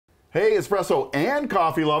Hey, espresso and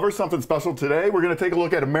coffee lovers, something special today. We're going to take a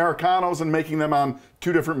look at Americanos and making them on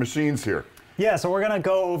two different machines here. Yeah, so we're going to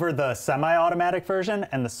go over the semi-automatic version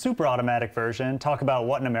and the super automatic version, talk about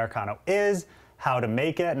what an Americano is, how to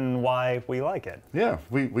make it, and why we like it. Yeah,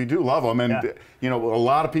 we do love them, and you know, a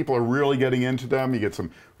lot of people are really getting into them. You get some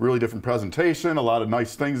really different presentation, a lot of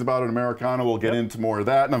nice things about an Americano. We'll get into more of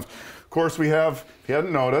that. And of course we have, if you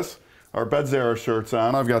hadn't noticed, our Bezzera shirts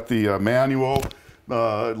on. I've got the manual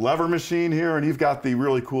lever machine here, and you've got the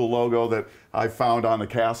really cool logo that I found on the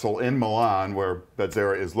castle in Milan where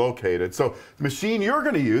Bezzera is located. So the machine you're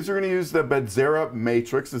going to use the Bezzera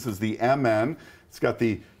Matrix. This is the MN. It's got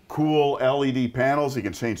the cool LED panels. You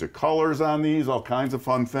can change the colors on these, all kinds of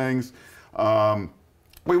fun things.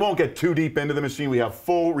 We won't get too deep into the machine. We have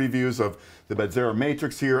full reviews of the Bezzera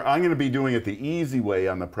Matrix here. I'm going to be doing it the easy way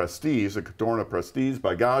on the Prestige, the Cadorna Prestige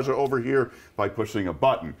by Gaggia over here by pushing a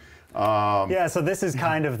button. Yeah, so this is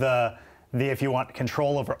kind of the if you want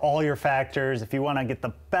control over all your factors, if you want to get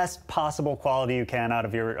the best possible quality you can out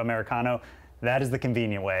of your Americano, that is the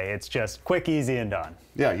convenient way. It's just quick, easy, and done.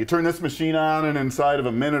 Yeah, you turn this machine on, and inside of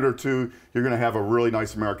a minute or two, you're going to have a really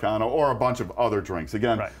nice Americano or a bunch of other drinks.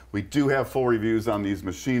 Again, we do have full reviews on these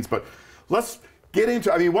machines, but let's get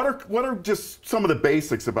into, I mean, what are just some of the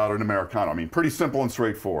basics about an Americano? I mean, pretty simple and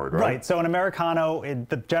straightforward, right? Right, so an Americano,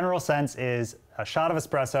 the general sense is a shot of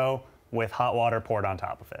espresso with hot water poured on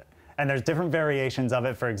top of it. And there's different variations of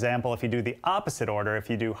it. For example, if you do the opposite order, if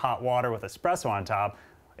you do hot water with espresso on top,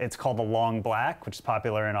 it's called the long black, which is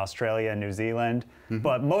popular in Australia and New Zealand.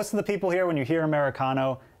 But most of the people here, when you hear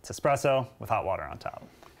Americano, it's espresso with hot water on top.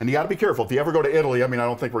 And you got to be careful. If you ever go to Italy, I mean, I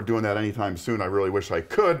don't think we're doing that anytime soon. I really wish I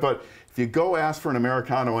could. But if you go ask for an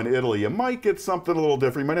Americano in Italy, you might get something a little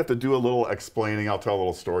different. You might have to do a little explaining. I'll tell a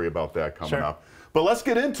little story about that coming up. But let's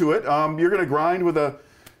get into it. You're going to grind with the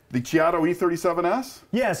Chiato E37S?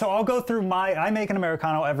 Yeah, so I'll go through I make an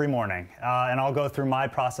Americano every morning, and I'll go through my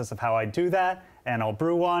process of how I do that, and I'll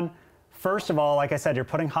brew one. First of all, like I said, you're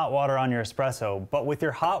putting hot water on your espresso, but with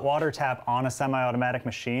your hot water tap on a semi-automatic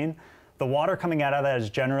machine, the water coming out of that is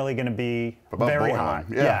generally going to be very hot.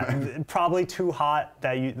 Yeah, probably too hot,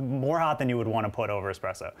 more hot than you would want to put over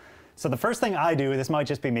espresso. So the first thing I do, this might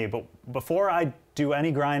just be me, but before I do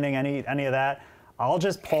any grinding, any of that, I'll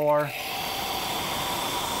just pour.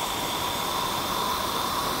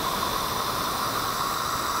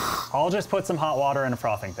 I'll just put some hot water in a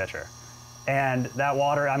frothing pitcher. And that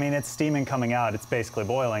water, I mean, it's steaming coming out, it's basically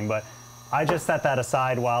boiling, but I just set that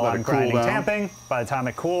aside while I'm grinding tamping. By the time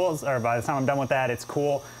it cools, or by the time I'm done with that, it's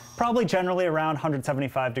cool. Probably generally around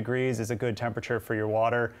 175 degrees is a good temperature for your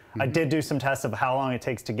water. I did do some tests of how long it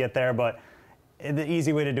takes to get there, but the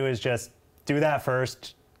easy way to do it is just do that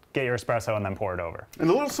first, get your espresso, and then pour it over. And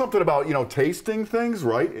a little something about, you know, tasting things,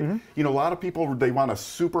 right? You know, a lot of people, they want a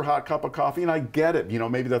super hot cup of coffee, and I get it. You know,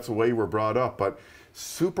 maybe that's the way we're brought up, but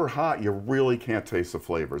super hot, you really can't taste the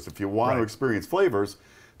flavors. If you want to experience flavors,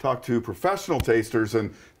 talk to professional tasters,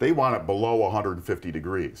 and they want it below 150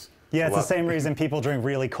 degrees. Yeah, it's the same reason people drink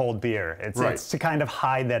really cold beer. It's to kind of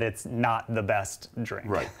hide that it's not the best drink.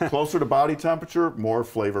 Right. Closer to body temperature, more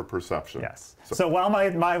flavor perception. Yes. So while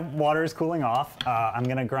my water is cooling off, I'm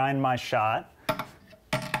going to grind my shot.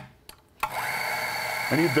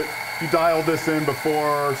 And you dialed this in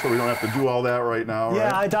before, so we don't have to do all that right now,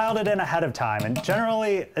 Yeah, I dialed it in ahead of time. And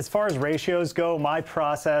generally, as far as ratios go, my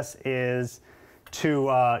process is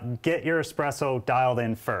to get your espresso dialed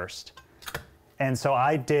in first. And so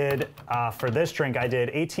I did, for this drink, I did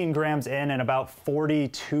 18 grams in and about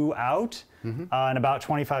 42 out, in about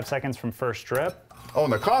 25 seconds from first drip. Oh,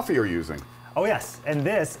 and the coffee you're using. Oh, yes. And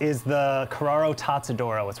this is the Carraro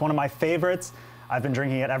Tazzadoro. It's one of my favorites. I've been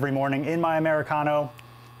drinking it every morning in my Americano.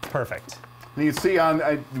 Perfect. And you see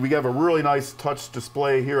we have a really nice touch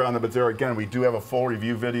display here on the Bezzera. Again, we do have a full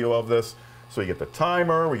review video of this. So you get the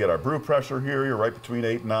timer, we get our brew pressure here. You're right between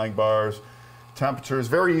 8 and 9 bars. Temperature is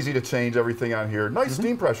very easy to change everything on here. Nice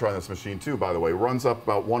steam pressure on this machine too, by the way. Runs up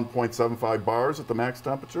about 1.75 bars at the max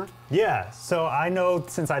temperature. Yeah, so I know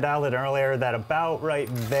since I dialed it earlier that about right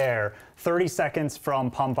there, 30 seconds from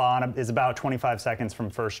pump on is about 25 seconds from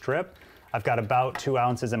first drip. I've got about 2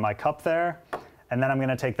 ounces in my cup there. And then I'm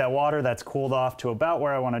gonna take that water that's cooled off to about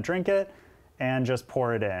where I wanna drink it and just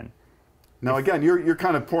pour it in. Now again, you're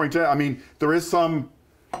kind of pouring, I mean, there is something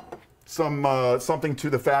to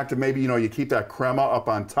the fact that maybe, you know, you keep that crema up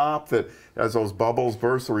on top that as those bubbles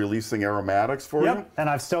burst are releasing aromatics for you. And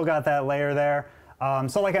I've still got that layer there.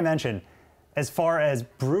 So like I mentioned, as far as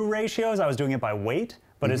brew ratios, I was doing it by weight,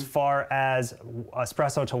 but as far as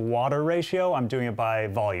espresso to water ratio, I'm doing it by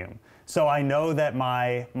volume. So I know that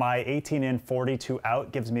my 18 in 42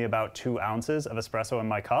 out gives me about 2 ounces of espresso in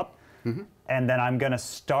my cup. And then I'm going to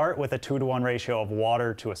start with a 2-to-1 ratio of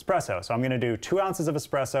water to espresso. So I'm going to do 2 ounces of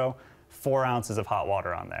espresso, 4 ounces of hot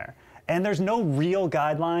water on there. And there's no real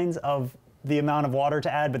guidelines of the amount of water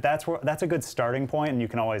to add, but that's a good starting point, and you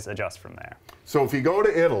can always adjust from there. So if you go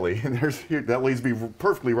to Italy, and that leads me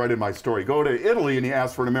perfectly right in my story. Go to Italy and you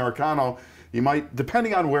ask for an Americano, you might,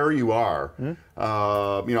 depending on where you are, you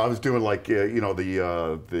know, I was doing like, you know,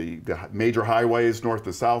 the major highways north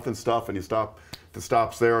to south and stuff, and you stop the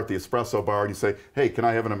stops there at the espresso bar, and you say, hey, can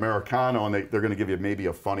I have an Americano? And they're going to give you maybe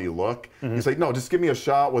a funny look. You say, no, just give me a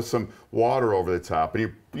shot with some water over the top. And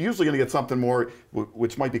you're usually going to get something more,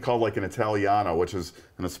 which might be called like an Italiano, which is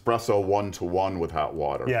an espresso 1-to-1 with hot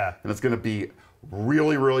water. Yeah. And it's going to be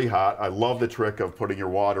really, really hot. I love the trick of putting your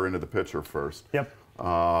water into the pitcher first. Yep.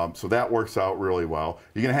 So that works out really well.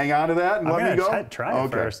 You going to hang on to that and let me go? I'm going to try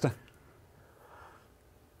it first.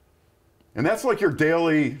 And that's like your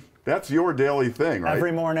daily... That's your daily thing, right?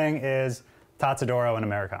 Every morning is Tazzadoro and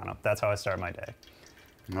Americano. That's how I start my day.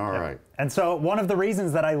 All right. And so one of the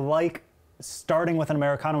reasons that I like starting with an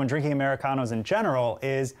Americano and drinking Americanos in general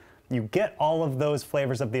is you get all of those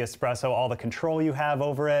flavors of the espresso, all the control you have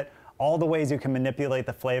over it, all the ways you can manipulate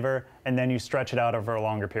the flavor, and then you stretch it out over a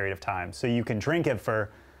longer period of time. So you can drink it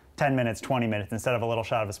for 10 minutes, 20 minutes, instead of a little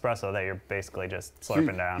shot of espresso that you're basically just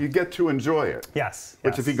slurping down. You get to enjoy it. Yes.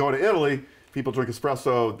 Which if you go to Italy, people drink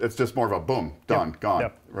espresso, it's just more of a boom, done,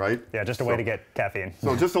 gone, right? Yeah, just a way to get caffeine.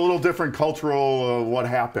 So just a little different cultural what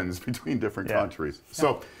happens between different countries.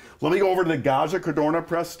 So let me go over to the Gaggia Cadorna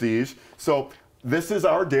Prestige. So this is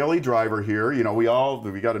our daily driver here. You know, we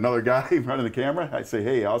got another guy running the camera. I say,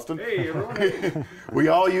 hey, Austin. Hey, everyone. We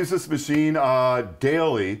all use this machine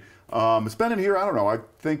daily. It's been in here, I don't know, I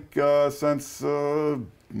think since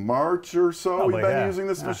March or so. Probably, we've been using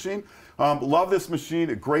this machine. Love this machine,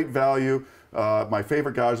 a great value. My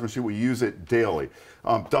favorite Gaggia machine, we use it daily.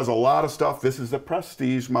 Does a lot of stuff. This is the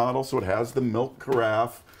Prestige model, so it has the milk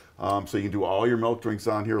carafe. So you can do all your milk drinks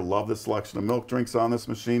on here. Love the selection of milk drinks on this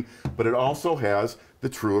machine. But it also has the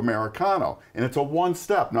true Americano, and it's a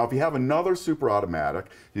one-step. Now, if you have another super automatic,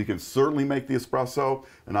 you can certainly make the espresso,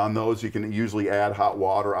 and on those you can usually add hot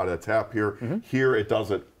water out of the tap here. Here it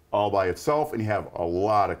does it all by itself, and you have a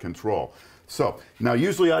lot of control. So, now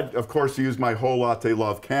usually I, of course, use my Whole Latte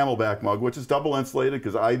Love Camelback mug, which is double insulated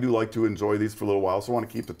because I do like to enjoy these for a little while, so I want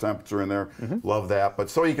to keep the temperature in there. Love that. But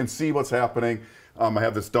so you can see what's happening. I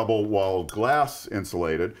have this double-walled glass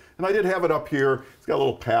insulated, and I did have it up here. It's got a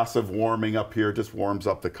little passive warming up here, just warms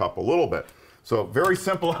up the cup a little bit. So very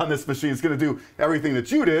simple on this machine. It's going to do everything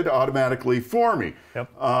that you did automatically for me.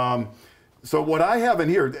 So what I have in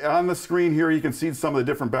here, on the screen here, you can see some of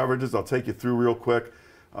the different beverages. I'll take you through real quick.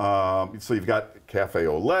 So you've got Cafe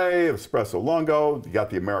au lait, Espresso Lungo, you got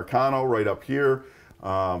the Americano right up here,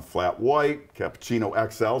 flat white, Cappuccino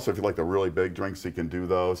XL, so if you like the really big drinks, you can do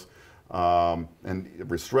those, and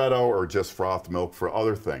Ristretto or just frothed milk for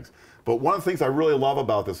other things. But one of the things I really love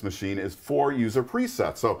about this machine is 4 user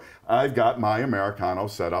presets. So I've got my Americano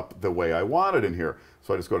set up the way I want it in here.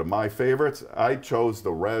 So I just go to my favorites. I chose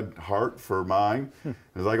the red heart for mine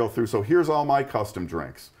as I go through. So here's all my custom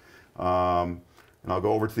drinks. And I'll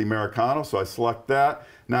go over to the Americano, so I select that.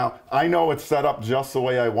 Now, I know it's set up just the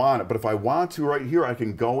way I want it, but if I want to right here, I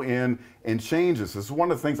can go in and change this. This is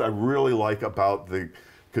one of the things I really like about the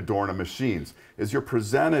Cadorna machines, is you're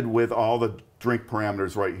presented with all the drink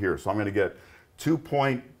parameters right here. So I'm gonna get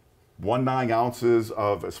 2.19 ounces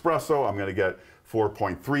of espresso. I'm gonna get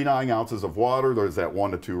 4.39 ounces of water. There's that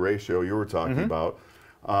 1-to-2 ratio you were talking about.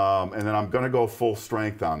 And then I'm gonna go full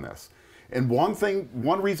strength on this. And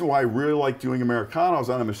one reason why I really like doing Americanos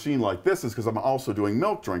on a machine like this is because I'm also doing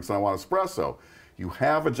milk drinks and I want espresso. You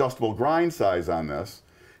have adjustable grind size on this.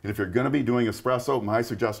 And if you're going to be doing espresso, my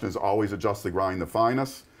suggestion is always adjust the grind the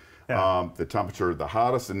finest. The temperature the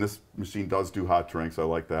hottest, and this machine does do hot drinks. I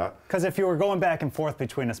like that. Because if you were going back and forth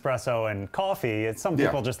between espresso and coffee, some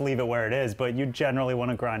people just leave it where it is, but you generally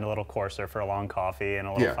want to grind a little coarser for a long coffee and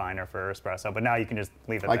a little finer for espresso. But now you can just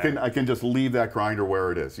leave it there. I can just leave that grinder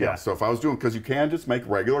where it is. So if I was doing, because you can just make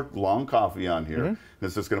regular long coffee on here.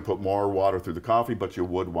 It's just going to put more water through the coffee, but you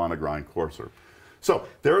would want to grind coarser. So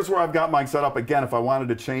there's where I've got mine set up. Again, if I wanted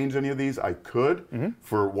to change any of these, I could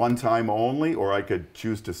for one time only, or I could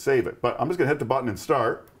choose to save it. But I'm just gonna hit the button and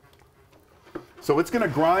start. So it's gonna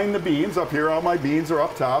grind the beans up here. All my beans are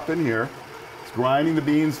up top in here. It's grinding the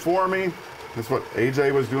beans for me. That's what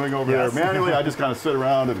AJ was doing over there manually. I just kind of sit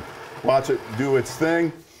around and watch it do its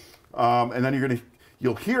thing. And then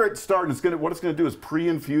you'll hear it start, and what it's gonna do is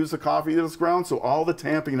pre-infuse the coffee that it's ground. So all the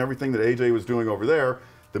tamping and everything that AJ was doing over there,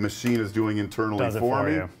 the machine is doing internally Does it for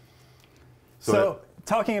me. you. So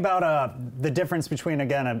talking about the difference between,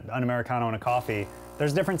 again, an Americano and a coffee,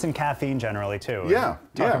 there's a difference in caffeine generally too. Yeah.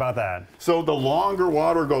 Talk about that. So the longer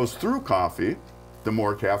water goes through coffee, the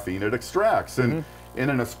more caffeine it extracts. And in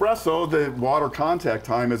an espresso, the water contact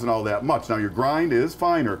time isn't all that much. Now your grind is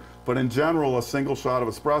finer, but in general, a single shot of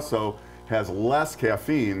espresso has less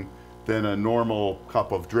caffeine than a normal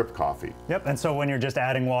cup of drip coffee. Yep, and so when you're just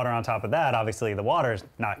adding water on top of that, obviously the water's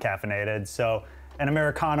not caffeinated, so an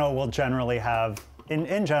Americano will generally have,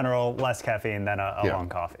 in general, less caffeine than a long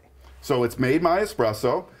coffee. So it's made my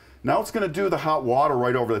espresso. Now it's going to do the hot water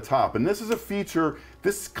right over the top. And this is a feature,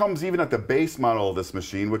 this comes even at the base model of this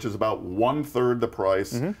machine, which is about 1/3 the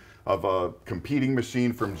price of a competing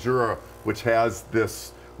machine from Jura, which has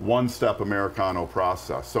this one-step Americano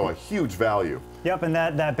process. So a huge value. Yep, and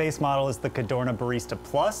that base model is the Cadorna Barista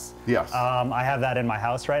Plus. Yes. I have that in my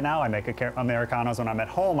house right now. I make Americanos when I'm at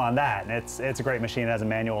home on that, and it's a great machine. It has a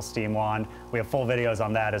manual steam wand. We have full videos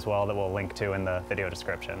on that as well that we'll link to in the video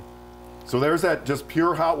description. So there's that just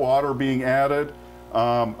pure hot water being added.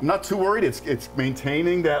 I'm not too worried. It's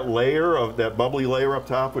maintaining that layer of that bubbly layer up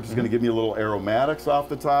top, which is going to give me a little aromatics off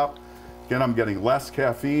the top. Again, I'm getting less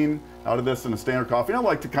caffeine out of this than a standard coffee. And I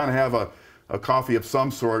like to kind of have a coffee of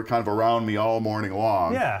some sort kind of around me all morning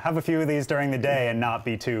long. Yeah, have a few of these during the day and not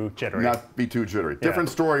be too jittery. Not be too jittery. Yeah. Different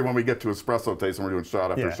story when we get to espresso taste and we're doing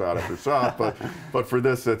shot after shot after shot, but for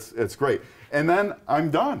this it's great. And then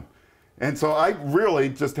I'm done. And so I really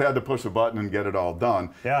just had to push a button and get it all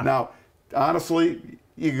done. Yeah. Now, honestly,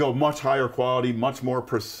 you can go much higher quality, much more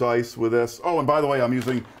precise with this. Oh, and by the way, I'm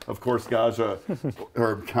using, of course, Gaggia,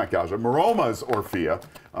 or not Gaggia, Maroma's Orfea,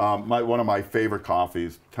 one of my favorite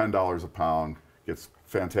coffees, $10 a pound, gets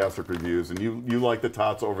fantastic reviews. And you like the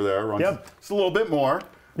Tots over there, runs just a little bit more.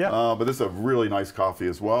 Yep. But this is a really nice coffee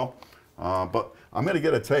as well. But I'm going to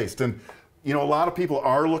get a taste. And you know, a lot of people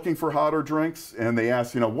are looking for hotter drinks, and they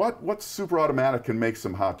ask, you know, what super automatic can make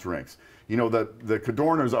some hot drinks? You know, the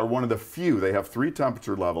Cadornas are one of the few. They have 3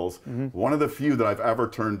 temperature levels. One of the few that I've ever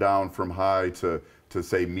turned down from high to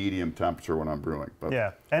say medium temperature when I'm brewing. But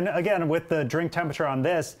yeah, and again, with the drink temperature on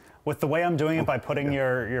this, with the way I'm doing it by putting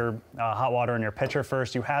your hot water in your pitcher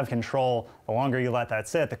first, you have control. The longer you let that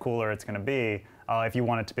sit, the cooler it's going to be. If you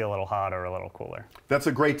want it to be a little hot or a little cooler. That's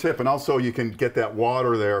a great tip, and also you can get that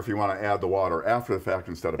water there if you want to add the water after the fact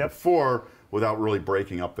instead of before, without really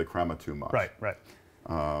breaking up the crema too much. Right, right.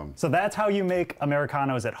 So that's how you make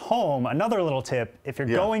Americanos at home. Another little tip, if you're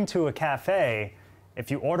going to a cafe,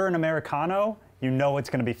 if you order an Americano, you know it's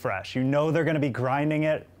going to be fresh. You know they're going to be grinding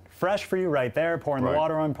it fresh for you right there, pouring the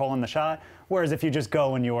water on, pulling the shot. Whereas if you just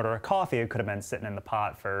go and you order a coffee, it could have been sitting in the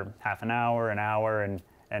pot for half an hour,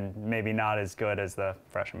 and maybe not as good as the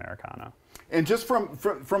fresh Americano. And just from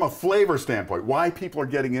a flavor standpoint, why people are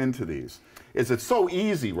getting into these is it's so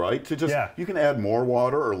easy, right? To just, you can add more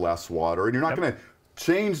water or less water, and you're not going to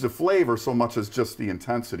change the flavor so much as just the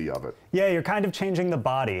intensity of it. Yeah, you're kind of changing the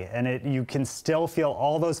body, and you can still feel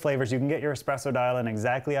all those flavors. You can get your espresso dial in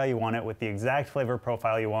exactly how you want it with the exact flavor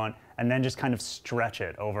profile you want, and then just kind of stretch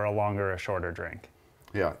it over a longer or shorter drink.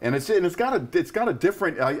 Yeah, and it's got a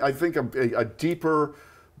different, I think a deeper,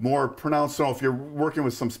 more pronounced. So if you're working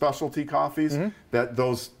with some specialty coffees, that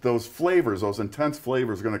those flavors, those intense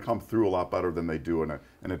flavors, are going to come through a lot better than they do in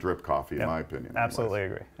a drip coffee, in my opinion. Absolutely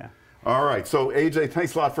agree. Yeah. All right, so AJ,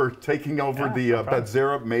 thanks a lot for taking over the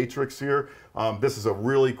Bezzera Matrix here. This is a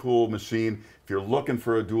really cool machine. If you're looking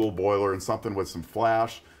for a dual boiler and something with some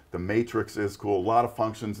flash, the Matrix is cool. A lot of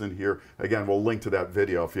functions in here. Again, we'll link to that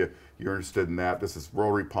video if you're interested in that. This is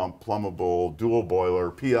rotary pump, plumbable, dual boiler,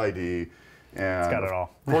 PID. And it's got it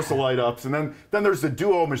all. Of course, the light ups. And then there's the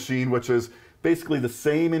Duo machine, which is basically the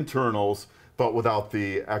same internals, but without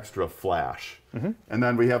the extra flash. And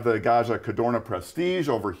then we have the Gaggia Cadorna Prestige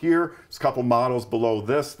over here. There's a couple models below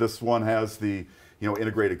this. This one has the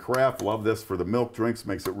integrated carafe. Love this for the milk drinks.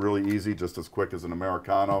 Makes it really easy, just as quick as an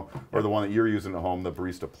Americano. Or the one that you're using at home, the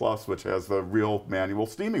Barista Plus, which has the real manual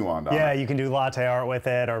steaming wand on it. Yeah, you can do latte art with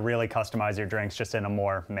it or really customize your drinks just in a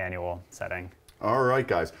more manual setting. All right,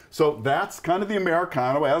 guys. So that's kind of the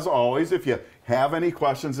Americano. As always, if you have any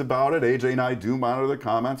questions about it, AJ and I do monitor the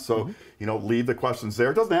comments. So, leave the questions there.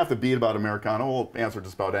 It doesn't have to be about Americano. We'll answer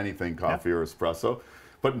just about anything, coffee or espresso.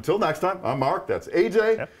 But until next time, I'm Mark. That's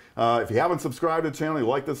AJ. If you haven't subscribed to the channel, you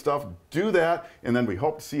like this stuff, do that. And then we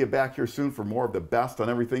hope to see you back here soon for more of the best on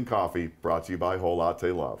everything coffee, brought to you by Whole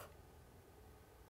Latte Love.